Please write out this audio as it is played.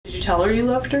tell her you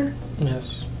loved her?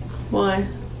 Yes. Why? I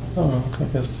don't know. I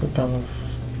guess to kind of,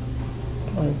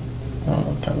 like, I don't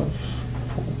know, kind of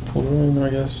pull her in, I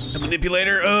guess. The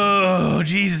manipulator? Oh,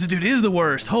 Jesus, this dude is the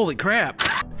worst. Holy crap.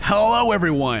 Hello,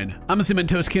 everyone. I'm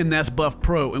CinnamonToastKen, that's Buff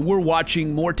Pro, and we're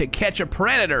watching more To Catch a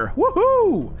Predator.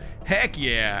 Woohoo! Heck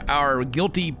yeah, our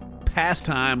guilty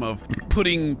pastime of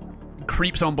putting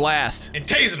creeps on blast. And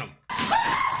tasing them.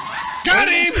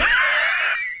 Got him!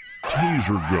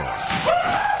 Taser gun.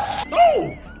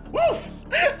 Oh! Woo!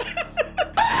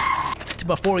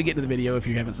 Before we get to the video, if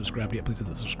you haven't subscribed yet, please hit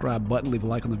the subscribe button, leave a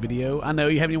like on the video. I know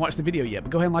you haven't even watched the video yet,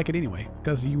 but go ahead and like it anyway,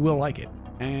 because you will like it.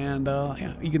 And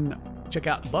yeah, you can check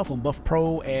out Buff on Buff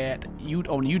Pro on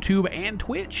YouTube and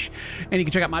Twitch. And you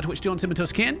can check out my Twitch too on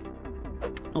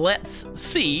CinnamonToastKen. Let's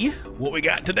see what we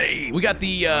got today. We got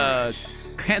the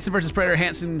Hansen versus Predator.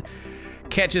 Hansen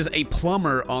catches a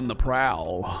plumber on the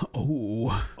prowl.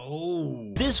 Oh.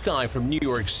 Oh. This guy from New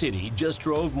York City just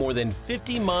drove more than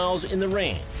 50 miles in the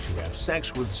rain to have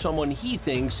sex with someone he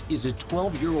thinks is a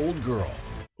 12-year-old girl.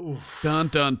 Oof. Dun,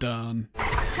 dun, dun.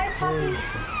 Hi, Poppy.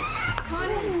 Come on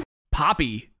in.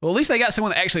 Poppy? Well, at least they got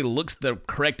someone that actually looks the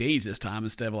correct age this time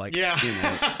instead of like, yeah. You know,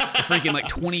 a freaking like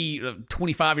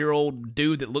 25-year-old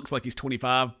dude that looks like he's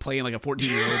 25 playing like a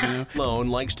 14-year-old, you know? Lone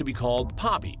likes to be called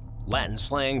Poppy, Latin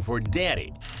slang for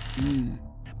daddy.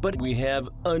 But we have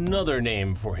another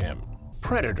name for him.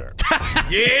 Predator.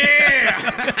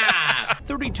 Yeah!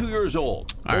 32 years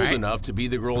old, old enough to be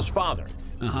the girl's father.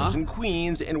 Lives in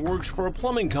Queens and works for a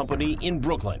plumbing company in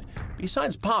Brooklyn.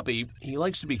 Besides Poppy, he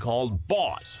likes to be called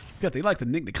Boss. Yeah, they like the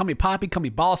nickname. Call me Poppy, call me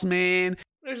Boss Man.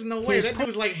 There's no way. That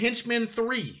dude's like Henchman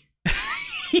 3.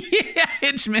 Yeah,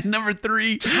 Henchman number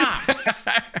 3. Tops.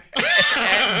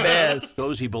 At best.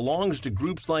 Those he belongs to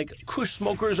groups like Kush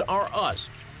Smokers Are Us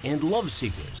and Love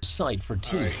Seekers, a site for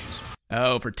teens.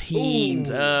 Oh, for teens.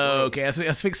 Ooh, oh, okay. I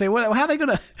was fixing to say, how are they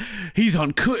gonna? He's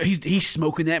on. He's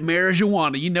smoking that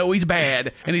marijuana. You know he's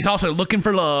bad, and he's also looking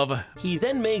for love. He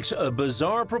then makes a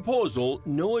bizarre proposal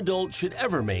no adult should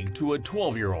ever make to a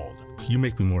 12-year-old. You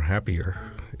make me more happier.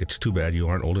 It's too bad you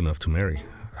aren't old enough to marry.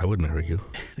 I would marry you.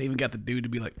 They even got the dude to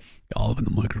be like, all up in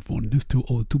the microphone. It's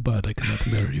too bad I cannot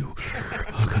marry you,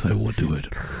 because I will do it.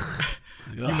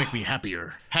 You make me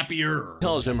happier. Happier.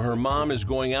 Tells him her mom is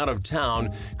going out of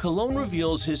town. Cologne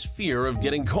reveals his fear of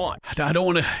getting caught. I don't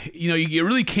want to, you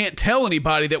really can't tell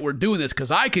anybody that we're doing this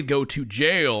because I could go to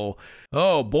jail.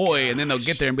 Oh boy. And then they'll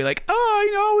get there and be like, oh,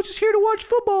 I was just here to watch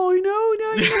football,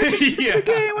 Yeah.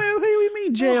 Okay, what do you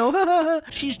mean jail?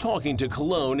 She's talking to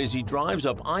Cologne as he drives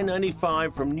up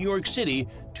I-95 from New York City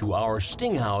to our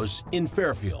sting house in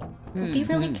Fairfield. Be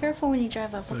really careful when you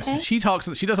drive up, okay? She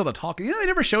does all the talking. They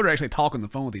never showed her actually talking on the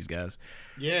phone with these guys.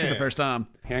 Yeah. It's the first time.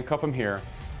 Handcuff him here,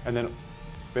 and then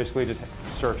basically just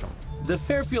search him. The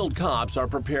Fairfield cops are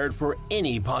prepared for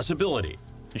any possibility.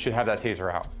 You should have that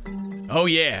taser out. Oh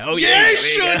yeah, Yeah, he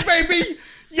should, baby!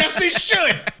 Yes, he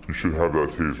should! You should have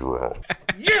that taser out.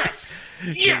 Yes!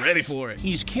 Get ready for it.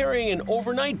 He's carrying an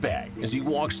overnight bag as he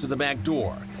walks to the back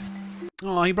door.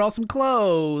 Oh, he brought some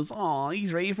clothes. Oh,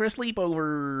 he's ready for a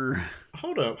sleepover.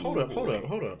 Hold up.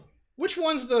 Which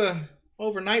one's the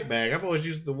overnight bag? I've always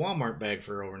used the Walmart bag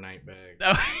for overnight bag.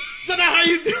 Oh. Is that not how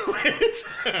you do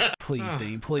it? Please,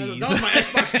 Dean, please. That was my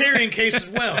Xbox carrying case as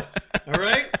well. All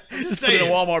right? Just put it in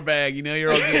a Walmart bag,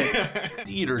 you're all good.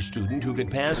 Theater student who could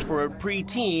pass for a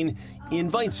preteen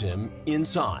invites him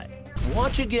inside.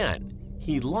 Watch again.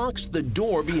 He locks the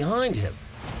door behind him.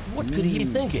 What could he be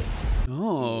thinking?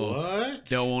 Oh, what?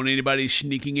 Don't want anybody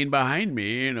sneaking in behind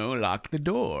me, lock the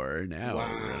door. Now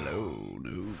we're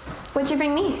alone. What'd you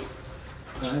bring me?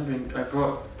 I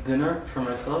brought dinner for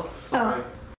myself. Oh.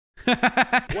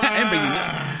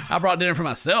 I brought dinner for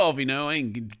myself, I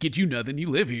ain't get you nothing. You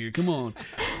live here. Come on.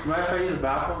 Mind if I use the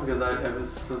bathroom? Because I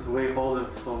was way holding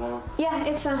so long. Yeah,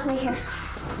 it's right here.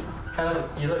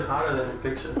 You look hotter than your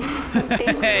picture.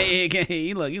 Hey,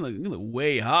 you look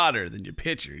way hotter than your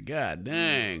picture. God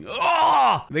dang. Oh!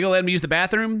 Are they gonna let him use the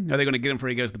bathroom? Or are they gonna get him before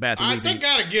he goes to the bathroom? They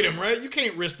gotta get him, right? You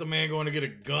can't risk the man going to get a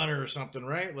gunner or something,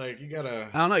 right? Like, you gotta...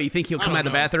 I don't know. You think he'll come out of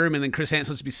the bathroom and then Chris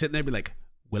Hansen will just be sitting there and be like,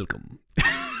 welcome.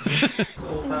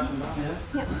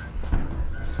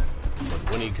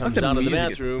 When he comes out of the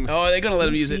bathroom, they're gonna let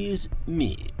him use it. Sees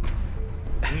me.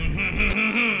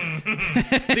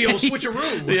 The old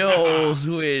switcheroo. The old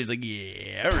switch, like,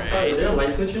 yeah, all right. Oh, is there a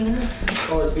light switch in here?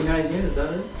 Oh, it's behind here, is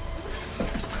that it?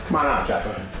 Come on out,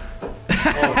 Joshua.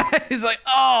 Oh. He's like,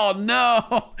 oh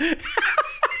no.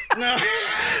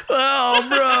 Oh,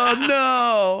 bro,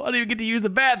 no. I didn't even get to use the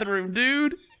bathroom,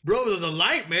 dude. Bro, there's a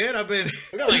light, man. I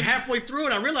got like halfway through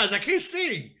and I realized I can't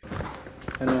see.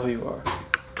 I know who you are.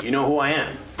 You know who I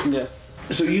am? Yes.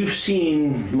 So you've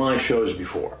seen my shows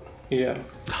before? Yeah.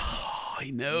 Oh,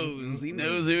 he knows. He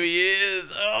knows who he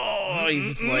is. Oh, he's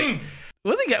just like,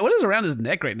 what's he got? What is around his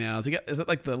neck right now? Is it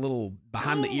like the little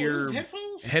behind the ear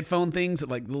headphone things? That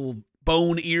like little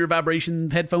bone ear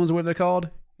vibration headphones or whatever they're called?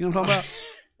 You know what I'm talking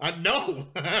about? I know.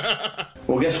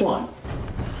 Well, guess what?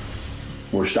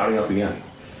 We're starting up again.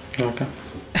 Okay.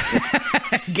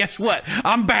 Guess what?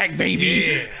 I'm back,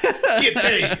 baby. Yeah. Get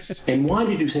tased. And why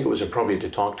did you think it was appropriate to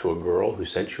talk to a girl who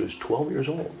said she was 12 years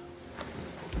old?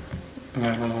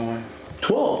 I don't know why.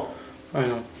 12? I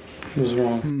know. It was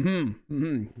wrong.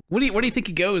 Where do you think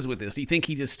he goes with this? Do you think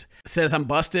he just says I'm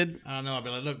busted? I don't know. I'll be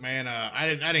like, look, man,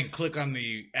 I didn't click on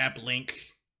the app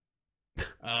link.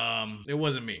 It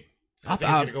wasn't me. I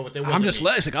think he's gonna go with it. I'm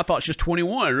dyslexic. I thought she was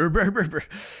 21.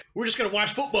 We're just gonna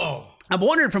watch football. I'm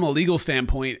wondering from a legal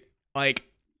standpoint, like,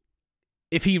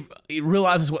 if he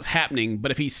realizes what's happening,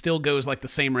 but if he still goes like the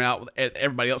same route with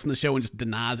everybody else in the show and just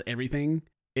denies everything,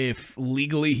 if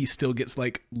legally he still gets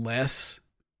like less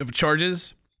of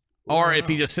charges, or if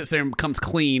he just sits there and comes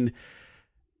clean,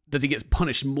 does he get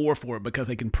punished more for it because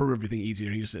they can prove everything easier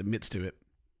and he just admits to it?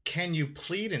 Can you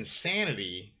plead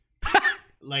insanity?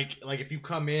 Like if you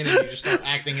come in and you just start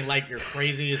acting like you're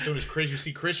crazy, as soon as you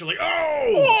see Chris, you're like,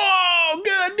 oh, whoa,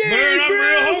 god damn, man, I'm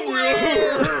real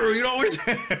hungry. You know,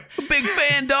 big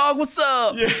fan, dog. What's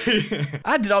up? Yeah.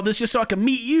 I did all this just so I could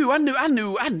meet you. I knew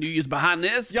you was behind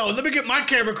this. Yo, let me get my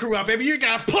camera crew out, baby. You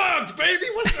got plugged, baby.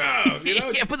 What's up? You know,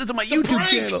 yeah, put this on my YouTube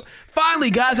channel. Finally,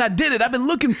 guys, I did it. I've been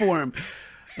looking for him.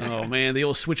 Oh man, the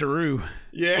old switcheroo.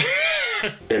 Yeah.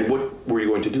 And what were you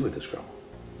going to do with this girl?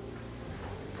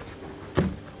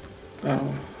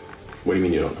 What do you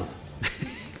mean you don't know?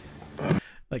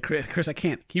 Like, Chris, I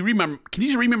can't. Can you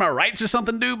just read me my rights or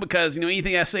something, dude? Because, you know,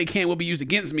 anything I say will be used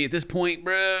against me at this point,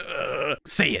 bro.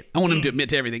 Say it. I want him to admit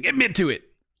to everything. Admit to it.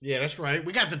 Yeah, that's right.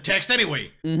 We got the text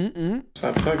anyway.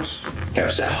 Have sex.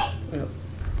 Have sex. Yeah.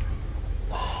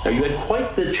 Now, you had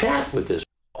quite the chat with this.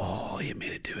 Oh, he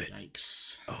admitted to it.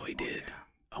 Yikes. Oh, he did.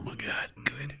 Oh, my God.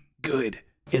 Good.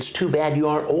 It's too bad you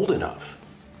aren't old enough.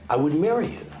 I would marry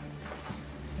you.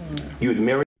 You would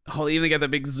marry. Oh, they even got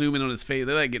that big zoom in on his face.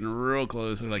 They're like getting real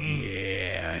close. They're like,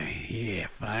 yeah,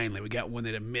 finally, we got one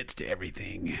that admits to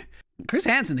everything. Chris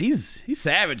Hansen, he's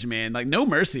savage, man. Like, no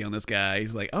mercy on this guy.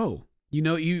 He's like, oh, you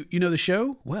know the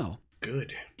show? Well,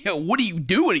 good. Yo, what are you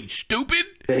doing? Are you stupid?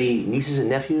 Any nieces and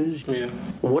nephews? Yeah.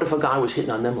 What if a guy was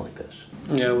hitting on them like this?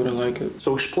 Yeah, I wouldn't like it.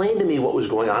 So explain to me what was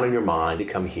going on in your mind to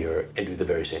come here and do the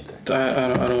very same thing. I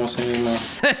don't want to say anymore.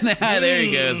 There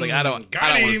he goes. Like, I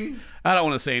don't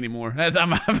want to say anymore.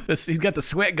 He's got the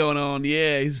sweat going on.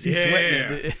 Yeah, he's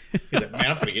sweating. He's like, man,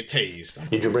 I'm gonna get tased.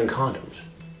 Did you bring condoms?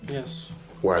 Yes.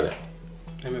 Where are they?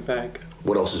 In my bag.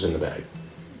 What else is in the bag?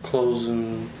 Clothes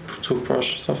and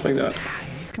toothbrush, stuff like that.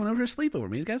 He's coming over to sleep over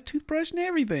me. He's got his toothbrush and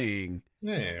everything.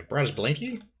 Yeah, brought his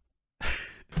blankie.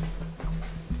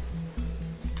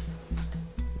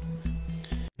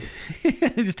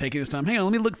 Just taking his time. Hang on,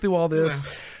 let me look through all this.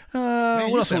 Man,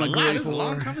 what else want to agree This is for? a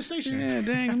long conversation. Yeah,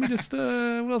 dang. Let me just.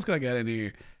 What else got I got in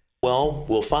here? Well,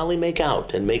 we'll finally make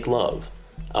out and make love.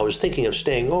 I was thinking of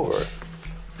staying over.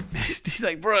 He's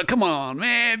like, bro, come on,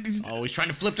 man. Oh, he's trying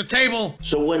to flip the table.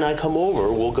 So when I come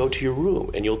over, we'll go to your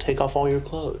room and you'll take off all your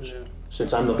clothes. Yeah.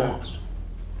 Since I'm the boss.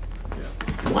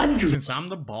 Yeah. Why did you? Since I'm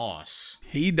the boss.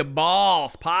 He the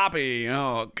boss, Poppy.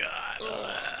 Oh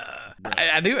God.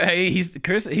 I do. Hey, he's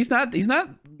Chris. He's not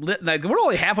lit. Like, we're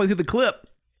only halfway through the clip.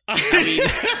 I mean,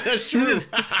 that's true. Just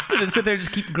sit there,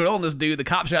 just keep grilling this dude. The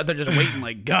cops are out there just waiting.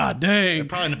 Like, God dang. They're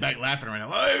probably in the back laughing right now.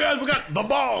 Hey guys, we got the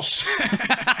boss.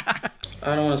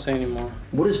 I don't want to say anymore.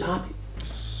 What is Poppy?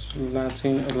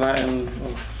 Latin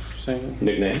saying.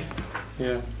 Nickname?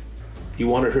 Yeah. You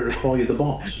wanted her to call you the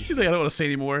boss. He's like, I don't want to say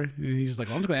anymore. And he's just like,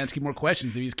 well, I'm just going to ask you more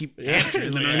questions. If you just keep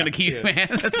answering, then I'm going to keep, man.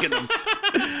 That's good.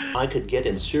 I could get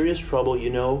in serious trouble, you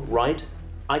know, right?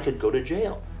 I could go to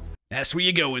jail. That's where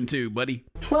you're going to, buddy.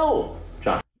 12,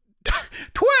 Josh.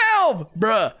 12,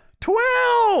 bruh.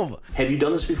 12. Have you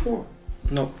done this before?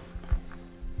 No.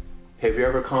 Have you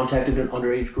ever contacted an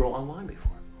underage girl online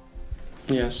before?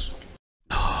 Yes.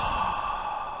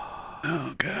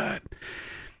 Oh, God.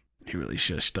 He really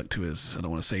should have stuck to his, I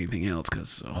don't want to say anything else,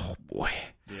 because, oh, boy.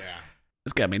 Yeah.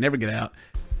 This guy may never get out.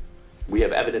 We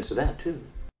have evidence of that, too.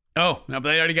 Oh, no, but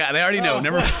they already know.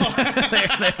 Never.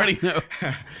 They already know.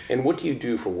 And what do you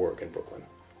do for work in Brooklyn?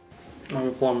 I'm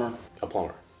a plumber. A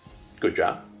plumber. Good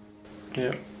job?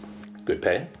 Yeah. Good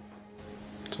pay?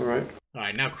 It's all right. All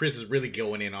right, now Chris is really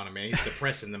going in on him, man. He's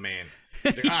depressing the man.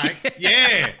 He's like, all right,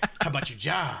 yeah. How about your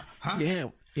job? Huh? Yeah.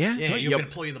 Yeah, you're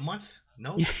employee of the month?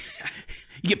 No. Yeah.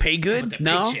 You get paid good? How about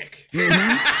that paycheck?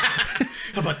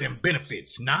 How about them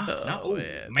benefits? Nah, Oh,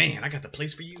 man, I got the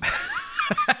place for you.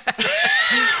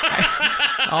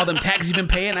 All them taxes you've been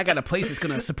paying, I got a place that's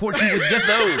gonna support you with just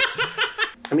those.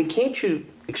 I mean, can't you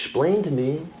explain to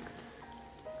me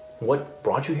what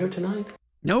brought you here tonight?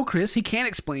 No, Chris, he can't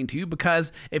explain to you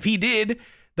because if he did,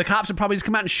 the cops would probably just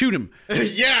come out and shoot him.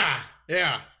 Yeah,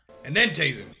 and then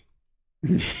tase him.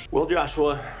 Well,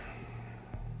 Joshua,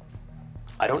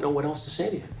 I don't know what else to say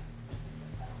to you.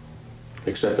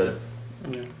 Except that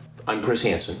I'm Chris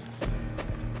Hansen.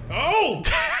 Oh!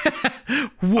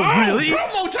 Really?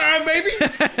 Promo time,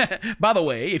 baby! By the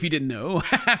way, if you didn't know,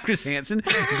 Chris Hansen,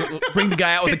 bring the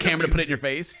guy out with the camera to put it in your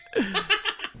face.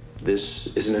 This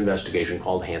is an investigation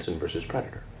called Hansen versus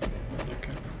Predator.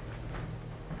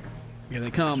 Here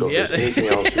they come. So if there's anything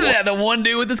else you want, The one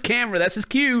dude with his camera, that's his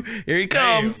cue. Here he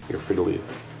comes. you're free to leave.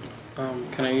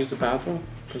 Can I use the bathroom?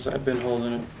 Because I've been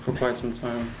holding it for quite some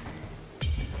time.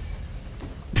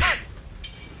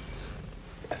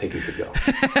 I think you should go.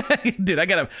 Dude, I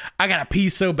gotta pee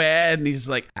so bad, and he's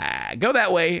like, go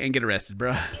that way and get arrested,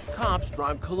 bro. Cops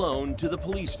drive Cologne to the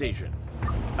police station.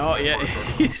 Oh yeah,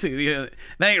 that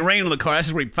ain't rain on the car. That's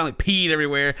just where he finally peed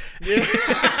everywhere.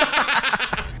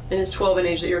 And it's 12 an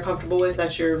age that you're comfortable with?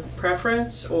 That's your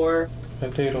preference, or? I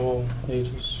date all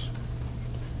ages.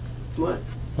 What?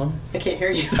 Huh? I can't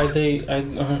hear you. I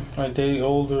date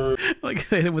older. Like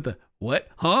they hit him with the what?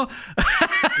 Huh?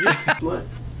 What?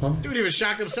 Huh? Dude even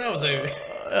shocked himself.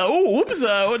 Oh, whoops!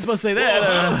 I wasn't supposed to say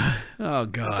that. Oh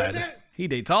Said God, that? he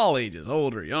dates all ages,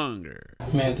 older, younger. I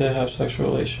mean, I did have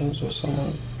sexual relations with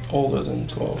someone older than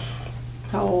 12.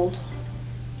 How old?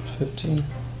 15.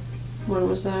 When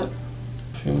was that?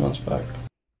 A few months back.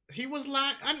 He was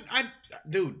lying.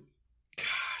 Dude.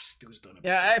 Gosh, dude's done it.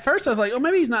 Yeah, at first I was like, oh,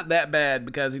 maybe he's not that bad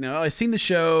because, I've seen the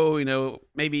show,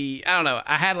 maybe, I don't know.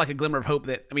 I had like a glimmer of hope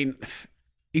that,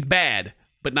 he's bad,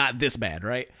 but not this bad,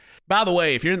 right? By the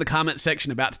way, if you're in the comment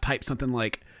section about to type something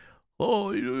like, oh,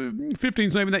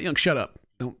 15's not even that young, shut up.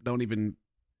 Don't even,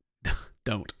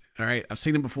 all right? I've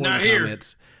seen him before not in the here.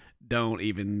 comments. Don't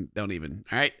even, all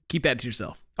right? Keep that to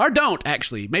yourself. Or don't,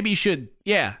 actually. Maybe you should.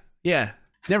 Yeah.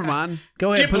 Never mind.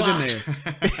 Go ahead, Get put blocked. it in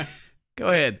there. Go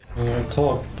ahead. I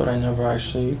talked, but I never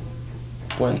actually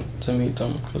went to meet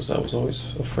them because I was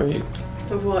always afraid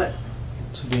Of what?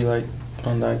 to be like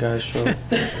on that guy's show.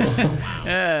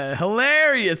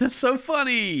 Hilarious. That's so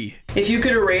funny. If you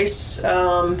could erase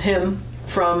him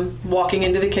from walking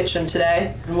into the kitchen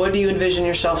today, what do you envision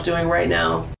yourself doing right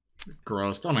now?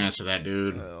 Gross. Don't answer that,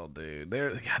 dude. Oh, dude,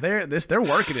 they're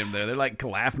working him there. They're like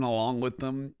laughing along with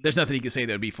them. There's nothing he can say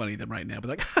that would be funny to them right now. But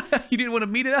like, you didn't want to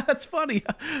meet him? That's funny.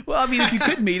 Well, if you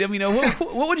could meet him,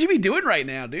 what would you be doing right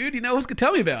now, dude?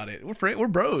 Tell me about it. We're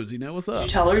bros. What's up? Did you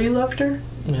tell her you loved her?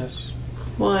 Yes.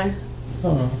 Why? I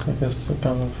don't know. I guess to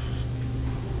kind of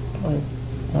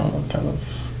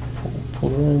pull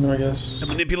her in, I guess. The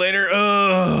manipulator.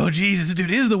 Oh, Jesus, this dude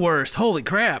is the worst. Holy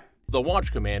crap. The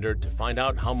watch commander to find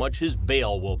out how much his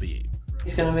bail will be.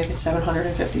 He's gonna make it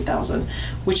 $750,000,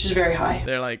 which is very high.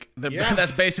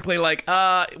 That's basically like,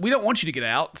 we don't want you to get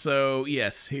out, so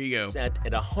yes, here you go. Set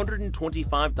at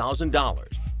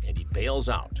 $125,000, and he bails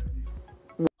out.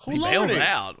 He bails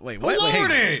out. Wait, what? Who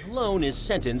lowered it? Malone is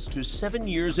sentenced to 7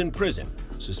 years in prison,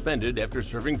 suspended after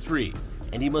serving 3,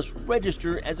 and he must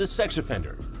register as a sex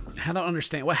offender. I don't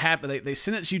understand what happened. They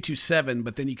sentence you to 7,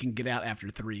 but then you can get out after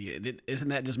 3. Isn't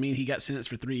that just mean he got sentenced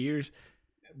for 3 years?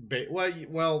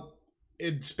 Well,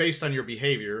 it's based on your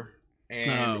behavior,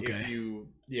 and okay. if you,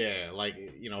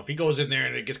 if he goes in there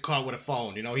and it gets caught with a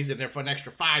phone, he's in there for an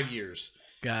extra 5 years.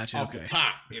 Gotcha. Off the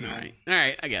top, All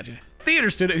right, I got you. Theater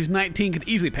student who's 19 could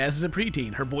easily pass as a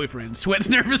preteen. Her boyfriend sweats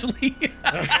nervously.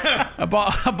 I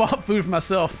bought food for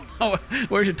myself. Oh,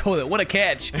 where's your toilet? What a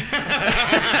catch.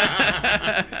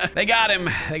 They got him.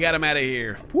 They got him out of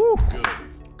here. Woo.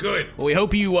 Good. Well, we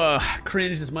hope you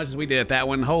cringed as much as we did at that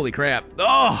one. Holy crap.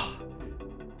 Oh.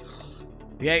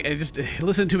 Yeah, I just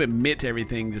listening to him admit to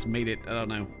everything just made it, I don't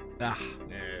know. Yeah,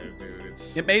 dude.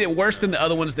 It made it worse than the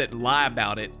other ones that lie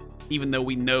about it, even though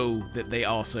we know that they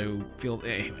also feel.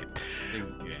 Anyway. Yeah.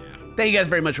 Thank you guys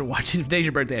very much for watching. If today's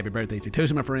your birthday, happy birthday to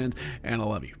Toast, my friends, and I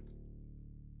love you.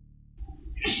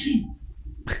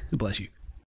 Bless you.